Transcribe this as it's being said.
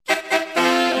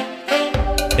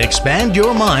Expand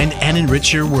your mind and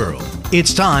enrich your world.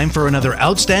 It's time for another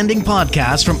outstanding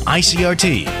podcast from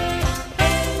ICRT.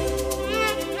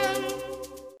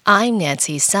 I'm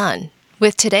Nancy Sun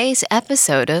with today's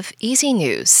episode of Easy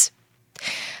News.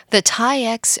 The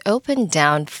TAIEX opened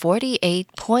down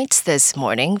 48 points this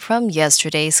morning from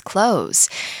yesterday's close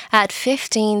at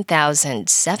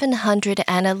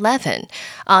 15,711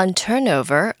 on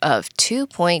turnover of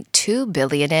 2.2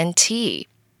 billion NT.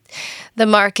 The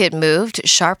market moved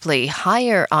sharply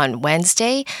higher on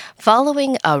Wednesday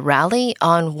following a rally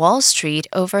on Wall Street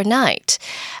overnight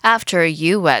after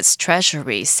U.S.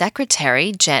 Treasury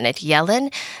Secretary Janet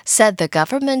Yellen said the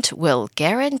government will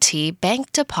guarantee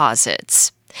bank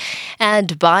deposits.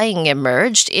 And buying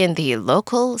emerged in the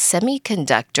local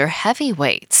semiconductor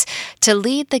heavyweights to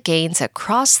lead the gains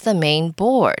across the main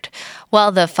board,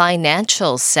 while the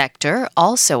financial sector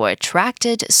also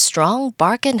attracted strong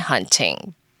bargain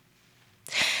hunting.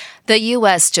 The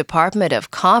U.S. Department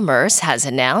of Commerce has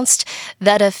announced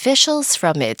that officials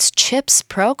from its CHIPS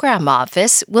program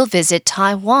office will visit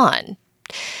Taiwan.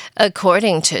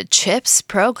 According to CHIPS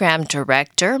Program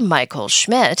Director Michael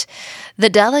Schmidt, the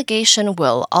delegation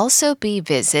will also be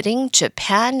visiting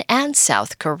Japan and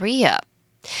South Korea.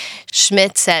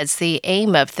 Schmidt says the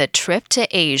aim of the trip to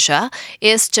Asia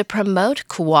is to promote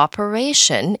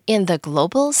cooperation in the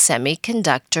global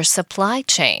semiconductor supply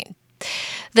chain.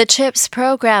 The CHIPS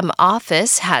Program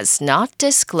Office has not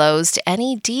disclosed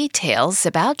any details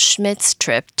about Schmidt's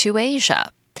trip to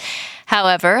Asia.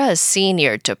 However, a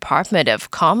senior Department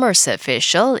of Commerce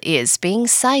official is being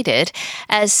cited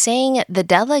as saying the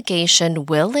delegation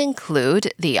will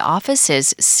include the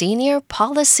office's senior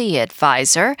policy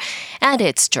advisor and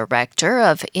its director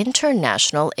of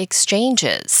international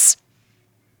exchanges.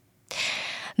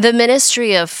 The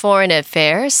Ministry of Foreign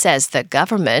Affairs says the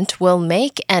government will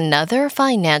make another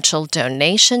financial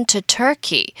donation to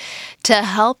Turkey to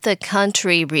help the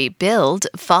country rebuild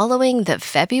following the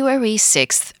February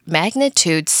 6th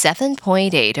magnitude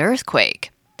 7.8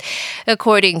 earthquake.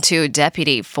 According to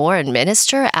Deputy Foreign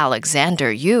Minister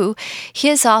Alexander Yu,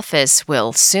 his office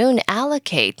will soon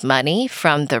allocate money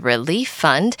from the relief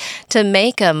fund to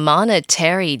make a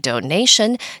monetary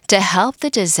donation to help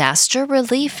the disaster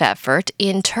relief effort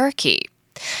in Turkey.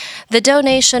 The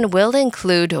donation will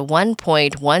include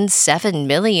 $1.17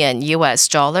 million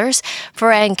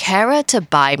for Ankara to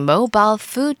buy mobile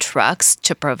food trucks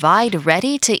to provide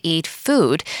ready-to-eat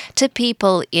food to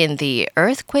people in the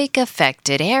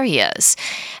earthquake-affected areas,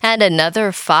 and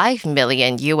another $5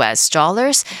 million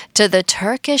to the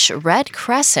Turkish Red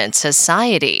Crescent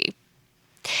Society.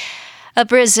 A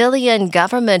Brazilian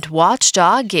government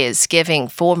watchdog is giving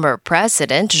former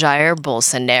President Jair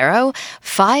Bolsonaro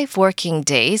 5 working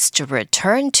days to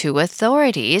return to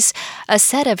authorities a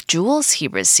set of jewels he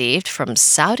received from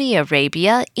Saudi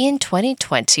Arabia in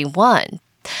 2021.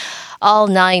 All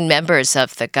 9 members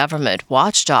of the government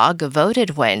watchdog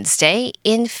voted Wednesday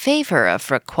in favor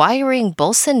of requiring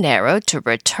Bolsonaro to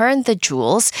return the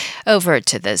jewels over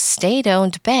to the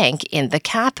state-owned bank in the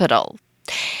capital.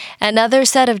 Another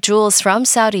set of jewels from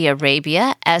Saudi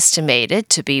Arabia, estimated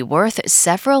to be worth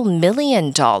several $1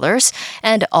 million,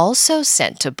 and also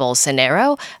sent to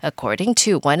Bolsonaro, according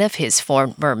to one of his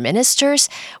former ministers,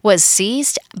 was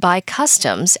seized by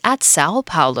customs at Sao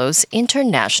Paulo's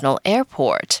International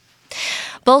Airport.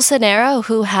 Bolsonaro,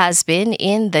 who has been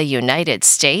in the United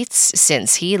States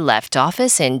since he left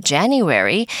office in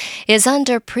January, is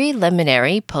under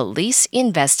preliminary police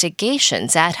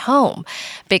investigations at home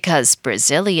because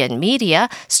Brazilian media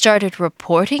started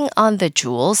reporting on the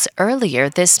jewels earlier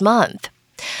this month.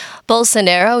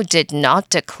 Bolsonaro did not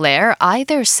declare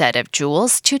either set of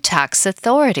jewels to tax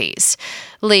authorities.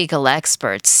 Legal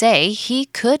experts say he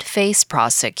could face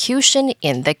prosecution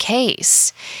in the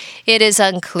case. It is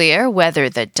unclear whether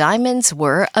the diamonds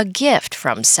were a gift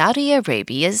from Saudi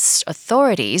Arabia's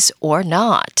authorities or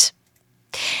not.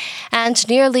 And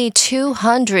nearly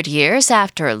 200 years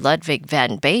after Ludwig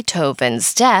van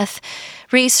Beethoven's death,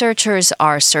 researchers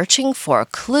are searching for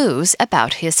clues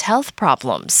about his health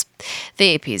problems.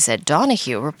 The AP's Ed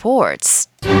Donahue reports.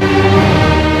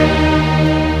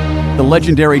 The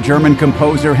legendary German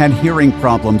composer had hearing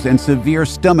problems and severe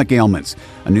stomach ailments.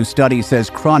 A new study says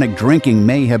chronic drinking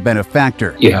may have been a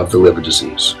factor. You have the liver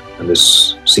disease, and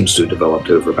this seems to have developed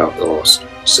over about the last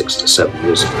 6 to 7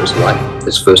 years of his life.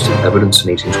 It's first in evidence in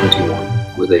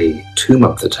 1821 with a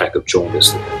 2-month attack of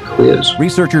jaundice that clears.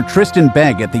 Researcher Tristan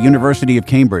Begg at the University of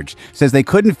Cambridge says they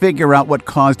couldn't figure out what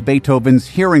caused Beethoven's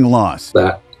hearing loss.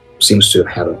 That seems to have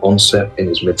had an onset in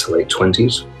his mid to late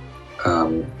 20s.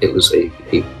 It was a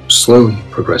slowly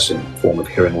progressing form of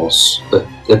hearing loss that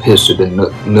appears to have been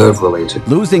nerve-related.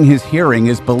 Losing his hearing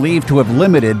is believed to have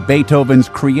limited Beethoven's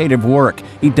creative work.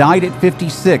 He died at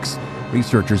 56.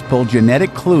 Researchers pulled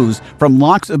genetic clues from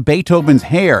locks of Beethoven's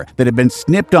hair that had been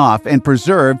snipped off and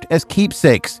preserved as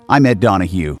keepsakes. I'm Ed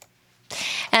Donahue.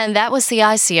 And that was the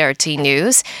ICRT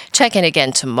News. Check in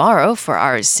again tomorrow for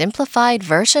our simplified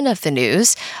version of the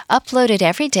news, uploaded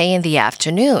every day in the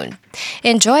afternoon.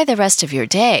 Enjoy the rest of your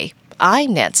day.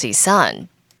 I'm Nancy Sun.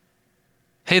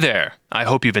 Hey there. I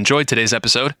hope you've enjoyed today's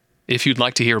episode. If you'd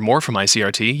like to hear more from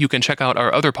ICRT, you can check out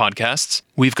our other podcasts.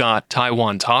 We've got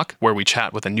Taiwan Talk, where we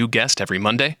chat with a new guest every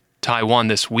Monday, Taiwan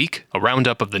This Week, a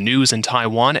roundup of the news in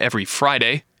Taiwan every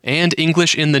Friday, and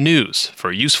English in the News,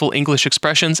 for useful English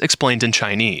expressions explained in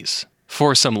Chinese.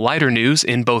 For some lighter news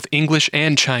in both English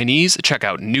and Chinese, check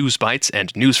out News Bites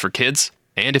and News for Kids.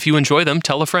 And if you enjoy them,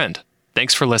 tell a friend.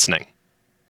 Thanks for listening.